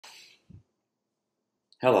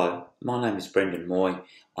Hello, my name is Brendan Moy.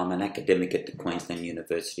 I'm an academic at the Queensland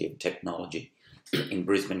University of Technology in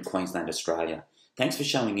Brisbane, Queensland, Australia. Thanks for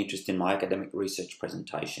showing interest in my academic research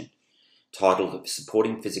presentation titled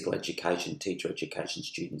Supporting Physical Education Teacher Education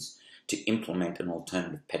Students to Implement an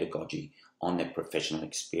Alternative Pedagogy on Their Professional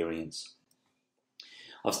Experience.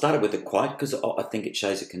 I've started with a quote because I think it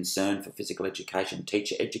shows a concern for physical education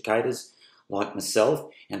teacher educators like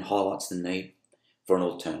myself and highlights the need for an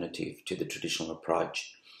alternative to the traditional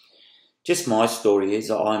approach. Just my story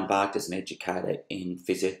is I embarked as an educator in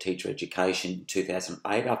phys ed teacher education in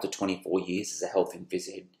 2008 after 24 years as a health and phys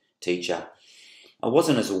ed teacher. I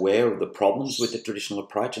wasn't as aware of the problems with the traditional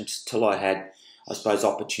approach until I had, I suppose,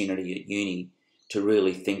 opportunity at uni to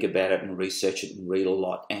really think about it and research it and read a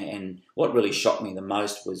lot. And what really shocked me the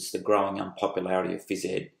most was the growing unpopularity of phys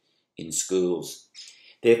ed in schools.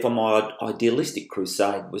 Therefore, my idealistic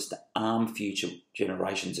crusade was to arm future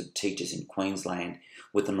generations of teachers in Queensland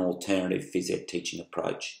with an alternative phys ed teaching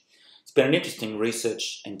approach. It's been an interesting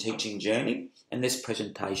research and teaching journey, and this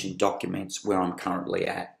presentation documents where I'm currently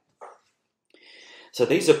at. So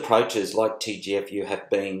these approaches, like TGfU, have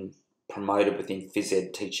been promoted within phys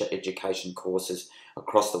ed teacher education courses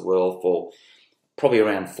across the world for probably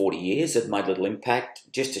around 40 years. It made little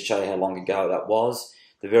impact. Just to show you how long ago that was,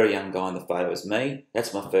 the very young guy in the photo is me.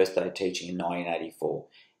 That's my first day teaching in 1984.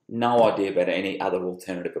 No idea about any other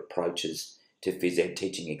alternative approaches to phys ed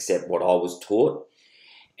teaching except what I was taught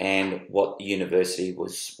and what the university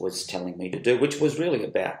was telling me to do, which was really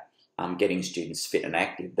about getting students fit and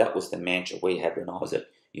active. That was the mantra we had when I was at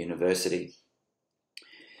university.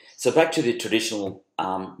 So back to the traditional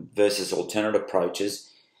versus alternative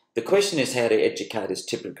approaches, the question is, how do educators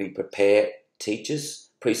typically prepare teachers,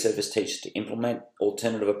 pre-service teachers, to implement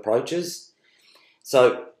alternative approaches?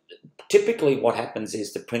 So typically what happens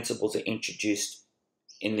is the principles are introduced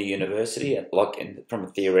in the university, from a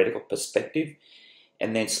theoretical perspective,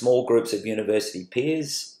 and then small groups of university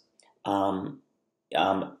peers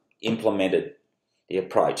implemented the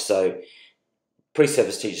approach. So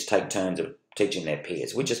pre-service teachers take turns of teaching their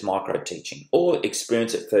peers, which is micro-teaching, or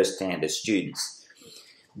experience it firsthand as students.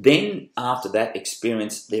 Then, after that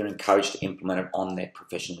experience, they're encouraged to implement it on their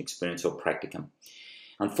professional experience or practicum.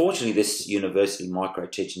 Unfortunately, this university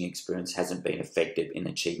micro-teaching experience hasn't been effective in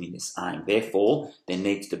achieving this aim. Therefore, there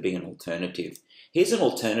needs to be an alternative. Here's an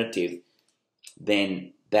alternative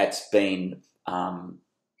then that's been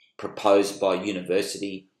proposed by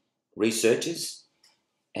university researchers,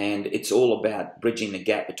 and it's all about bridging the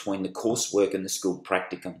gap between the coursework and the school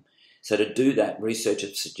practicum. So to do that,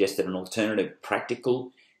 researchers suggested an alternative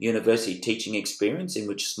practical university teaching experience in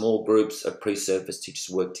which small groups of pre-service teachers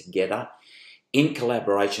work together in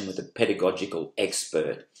collaboration with a pedagogical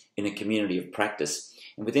expert in a community of practice.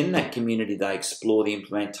 And within that community, they explore the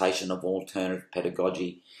implementation of alternative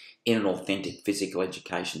pedagogy in an authentic physical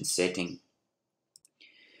education setting.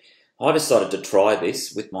 I decided to try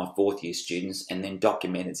this with my fourth year students and then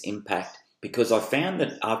document its impact, because I found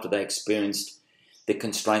that after they experienced the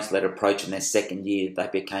constraints-led approach in their second year, they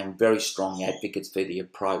became very strong advocates for the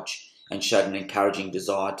approach and showed an encouraging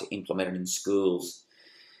desire to implement it in schools.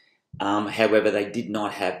 However, they did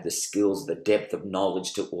not have the skills, the depth of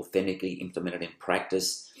knowledge to authentically implement it in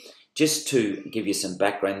practice. Just to give you some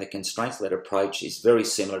background, the constraints-led approach is very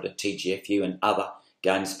similar to TGfU and other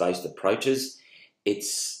games-based approaches.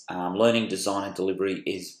 Its learning, design and delivery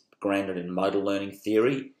is grounded in modal learning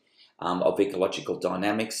theory of ecological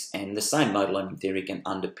dynamics, and the same modal learning theory can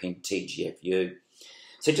underpin TGfU.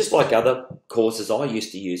 So just like other courses, I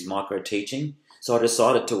used to use micro-teaching, so I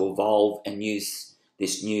decided to evolve and use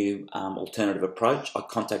this new alternative approach. I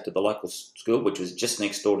contacted the local school, which was just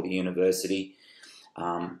next door to the university.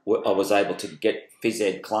 I was able to get phys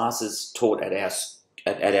ed classes taught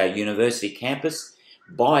at our university campus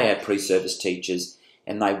by our pre-service teachers,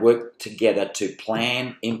 and they worked together to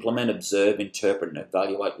plan, implement, observe, interpret and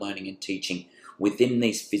evaluate learning and teaching within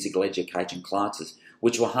these physical education classes,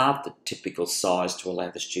 which were half the typical size to allow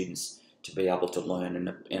the students to be able to learn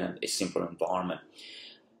in a simpler environment.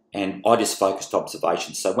 And I just focused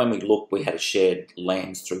observation. So when we looked, we had a shared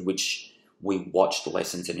lens through which we watched the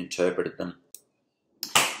lessons and interpreted them.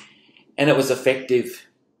 And it was effective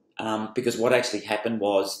because what actually happened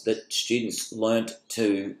was that students learnt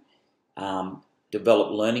to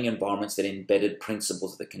develop learning environments that embedded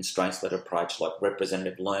principles of the constraints-led approach, like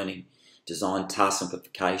representative learning, design task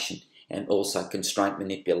simplification, and also constraint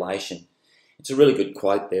manipulation. It's a really good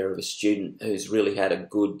quote there of a student who's really had a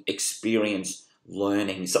good experience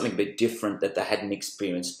learning something a bit different that they hadn't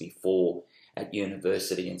experienced before at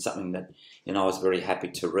university, and something that I was very happy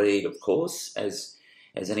to read, of course, as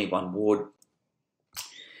anyone would.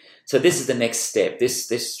 So this is the next step.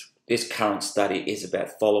 This current study is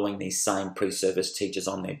about following these same pre-service teachers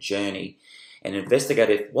on their journey and investigate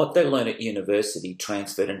if what they learn at university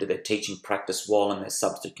transferred into their teaching practice while in their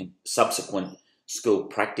subsequent school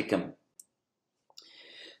practicum.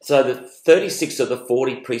 So the 36 of the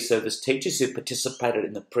 40 pre-service teachers who participated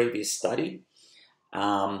in the previous study,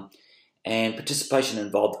 and participation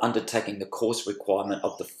involved undertaking the course requirement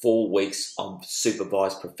of the 4 weeks of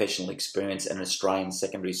supervised professional experience in an Australian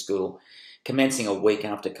secondary school, commencing a week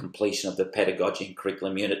after completion of the pedagogy and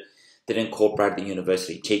curriculum unit that incorporated the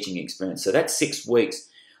university teaching experience. So that's 6 weeks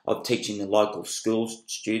of teaching the local school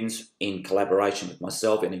students in collaboration with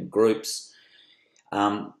myself and in groups.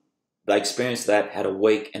 They experienced that, had a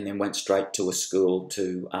week, and then went straight to a school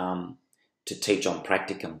to teach on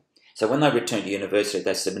practicum. So when they returned to university,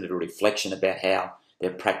 they submitted a reflection about how their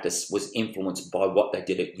practice was influenced by what they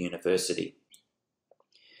did at university.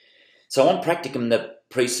 So on practicum, the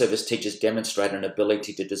pre-service teachers demonstrated an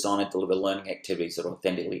ability to design and deliver learning activities that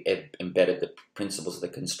authentically embedded the principles of the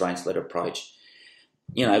constraints-led approach.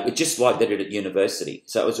 You know, just like they did at university.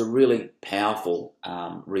 So it was a really powerful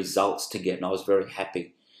results to get, and I was very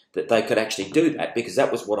happy that they could actually do that because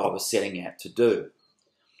that was what I was setting out to do.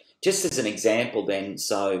 Just as an example then,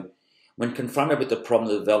 so when confronted with the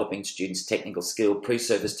problem of developing students' technical skill,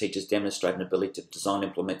 pre-service teachers demonstrate an ability to design and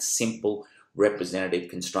implement simple, representative,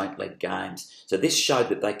 constraint-led games. So this showed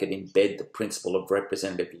that they could embed the principle of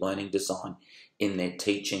representative learning design in their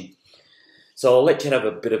teaching. So I'll let you have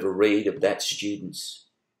a bit of a read of that student's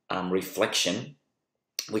reflection,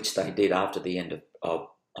 which they did after the end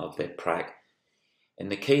of their prac.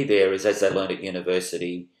 And the key there is, as they learned at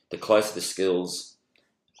university, the closer the skills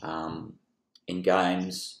in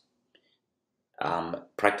games,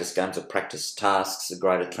 practice games or practice tasks, the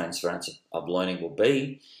greater transference of learning will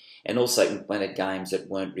be. And also implemented games that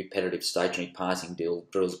weren't repetitive stationary passing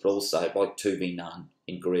drills, but also like 2v9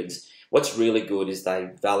 in grids. What's really good is they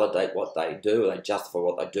validate what they do, or they justify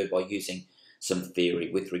what they do by using some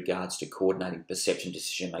theory with regards to coordinating perception,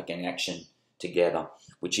 decision-making, action together,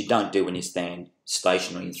 which you don't do when you stand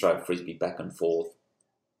stationary and throw a frisbee back and forth.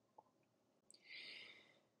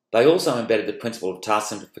 They also embedded the principle of task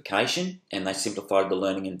simplification, and they simplified the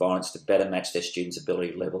learning environments to better match their students'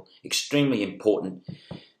 ability level. Extremely important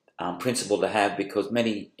principle to have, because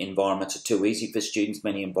many environments are too easy for students,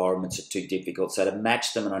 many environments are too difficult. So to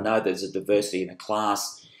match them, and I know there's a diversity in a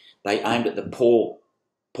class, they aimed at the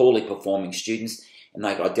poorly performing students, and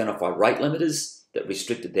they could identify rate limiters that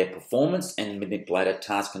restricted their performance and manipulated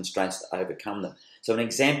task constraints to overcome them. So an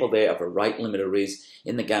example there of a rate limiter is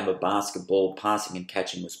in the game of basketball, passing and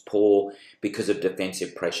catching was poor because of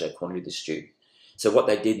defensive pressure according to the student. So what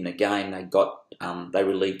they did in the game, they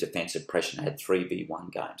relieved defensive pressure and had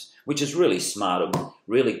 3v1 games, which is really smart and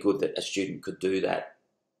really good that a student could do that.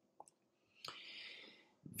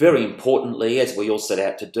 Very importantly, as we all set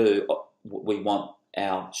out to do, we want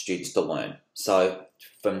our students to learn. So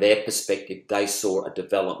from their perspective, they saw a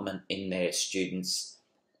development in their students'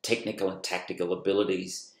 technical and tactical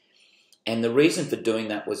abilities. And the reason for doing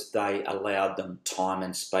that was they allowed them time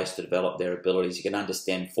and space to develop their abilities. You can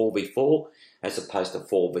understand 4v4 as opposed to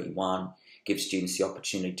 4v1 gives students the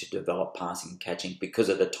opportunity to develop passing and catching because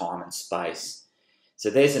of the time and space. So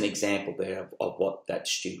there's an example there of what that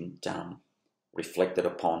student reflected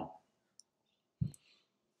upon.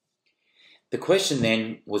 The question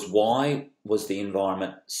then was, why was the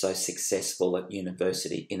environment so successful at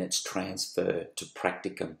university in its transfer to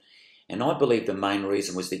practicum? And I believe the main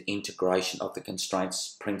reason was the integration of the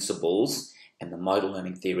constraints principles and the modal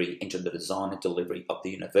learning theory into the design and delivery of the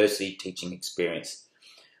university teaching experience.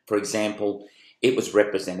 For example, it was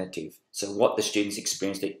representative. So what the students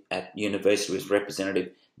experienced at university was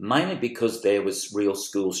representative, mainly because there was real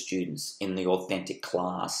school students in the authentic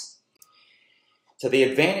class. So the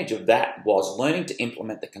advantage of that was learning to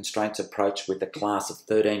implement the constraints approach with a class of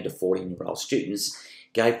 13 to 14-year-old students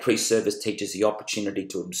gave pre-service teachers the opportunity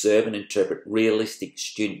to observe and interpret realistic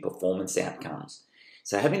student performance outcomes.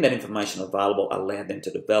 So having that information available allowed them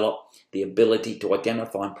to develop the ability to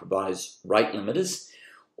identify and propose rate limiters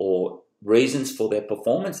or reasons for their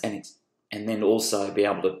performance, and then also be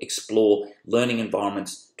able to explore learning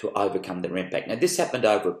environments to overcome their impact. Now this happened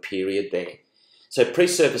over a period there. So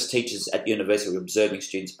pre-service teachers at university were observing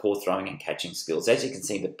students' poor throwing and catching skills. As you can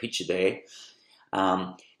see in the picture there,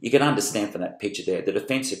 you can understand from that picture there, the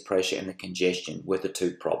defensive pressure and the congestion were the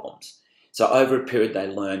two problems. So over a period they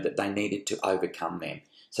learned that they needed to overcome them.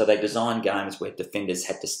 So they designed games where defenders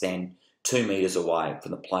had to stand 2 metres away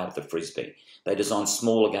from the play of the frisbee. They designed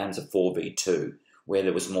smaller games of 4v2 where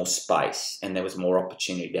there was more space and there was more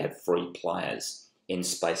opportunity to have free players in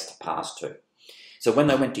space to pass to. So when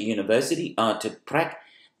they went to university, to prac,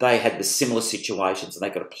 they had the similar situations and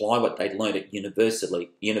they could apply what they'd learned at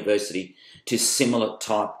university to similar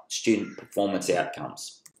type student performance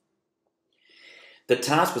outcomes. The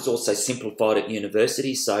task was also simplified at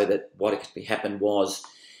university so that what happened was,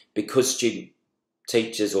 because student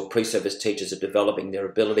teachers or pre-service teachers are developing their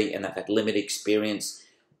ability and they've had limited experience,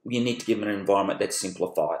 you need to give them an environment that's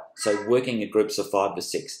simplified. So working in groups of 5 to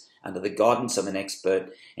 6 under the guidance of an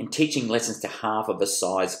expert and teaching lessons to half of a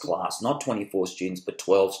size class, not 24 students but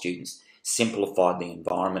 12 students, simplified the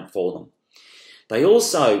environment for them. They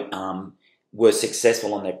also were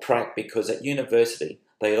successful on their prac because at university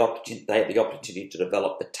they had the opportunity to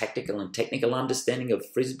develop the tactical and technical understanding of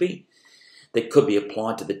Frisbee that could be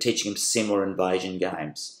applied to the teaching of similar invasion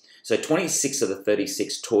games. So 26 of the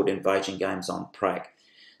 36 taught invasion games on prac.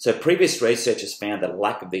 So previous research has found that a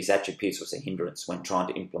lack of these attributes was a hindrance when trying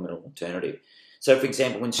to implement an alternative. So for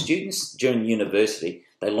example, when students during university,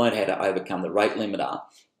 they learned how to overcome the rate limiter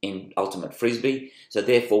in ultimate Frisbee. So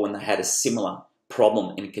therefore, when they had a similar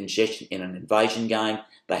problem in congestion in an invasion game,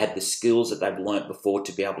 they had the skills that they've learnt before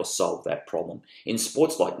to be able to solve that problem in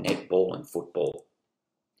sports like netball and football.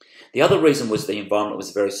 The other reason was the environment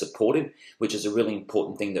was very supportive, which is a really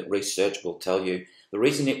important thing that research will tell you. The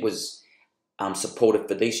reason it was supportive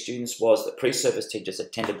for these students was that pre-service teachers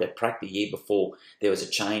attended their prac the year before there was a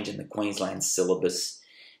change in the Queensland syllabus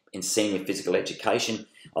in senior physical education.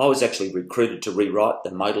 I was actually recruited to rewrite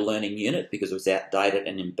the motor learning unit because it was outdated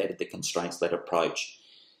and embedded the constraints-led approach.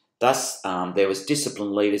 Thus, there was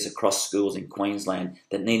discipline leaders across schools in Queensland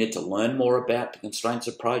that needed to learn more about the constraints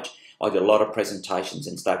approach. I did a lot of presentations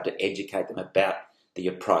and started to educate them about the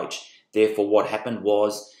approach. Therefore, what happened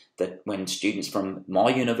was that when students from my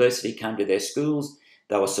university came to their schools,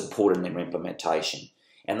 they were supported in their implementation.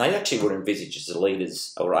 And they actually were envisaged as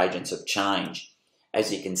leaders or agents of change.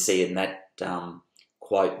 As you can see in that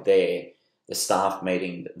quote there, the staff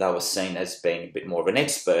meeting, they were seen as being a bit more of an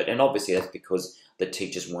expert. And obviously that's because the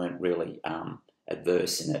teachers weren't really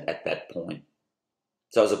adverse in it at that point.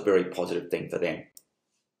 So it was a very positive thing for them.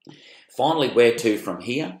 Finally, where to from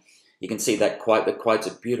here? You can see that quote. The quote's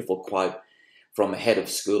a beautiful quote from a head of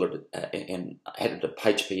school and head of the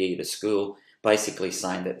HPE at a school, basically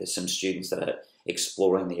saying that there's some students that are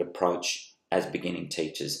exploring the approach as beginning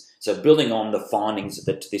teachers. So building on the findings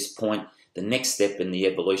to this point, the next step in the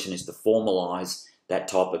evolution is to formalise that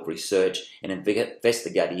type of research and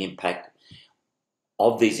investigate the impact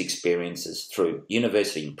of these experiences through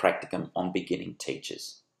university and practicum on beginning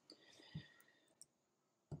teachers.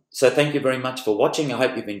 So thank you very much for watching. I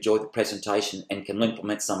hope you've enjoyed the presentation and can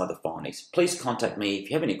implement some of the findings. Please contact me if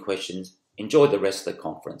you have any questions. Enjoy the rest of the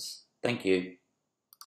conference. Thank you.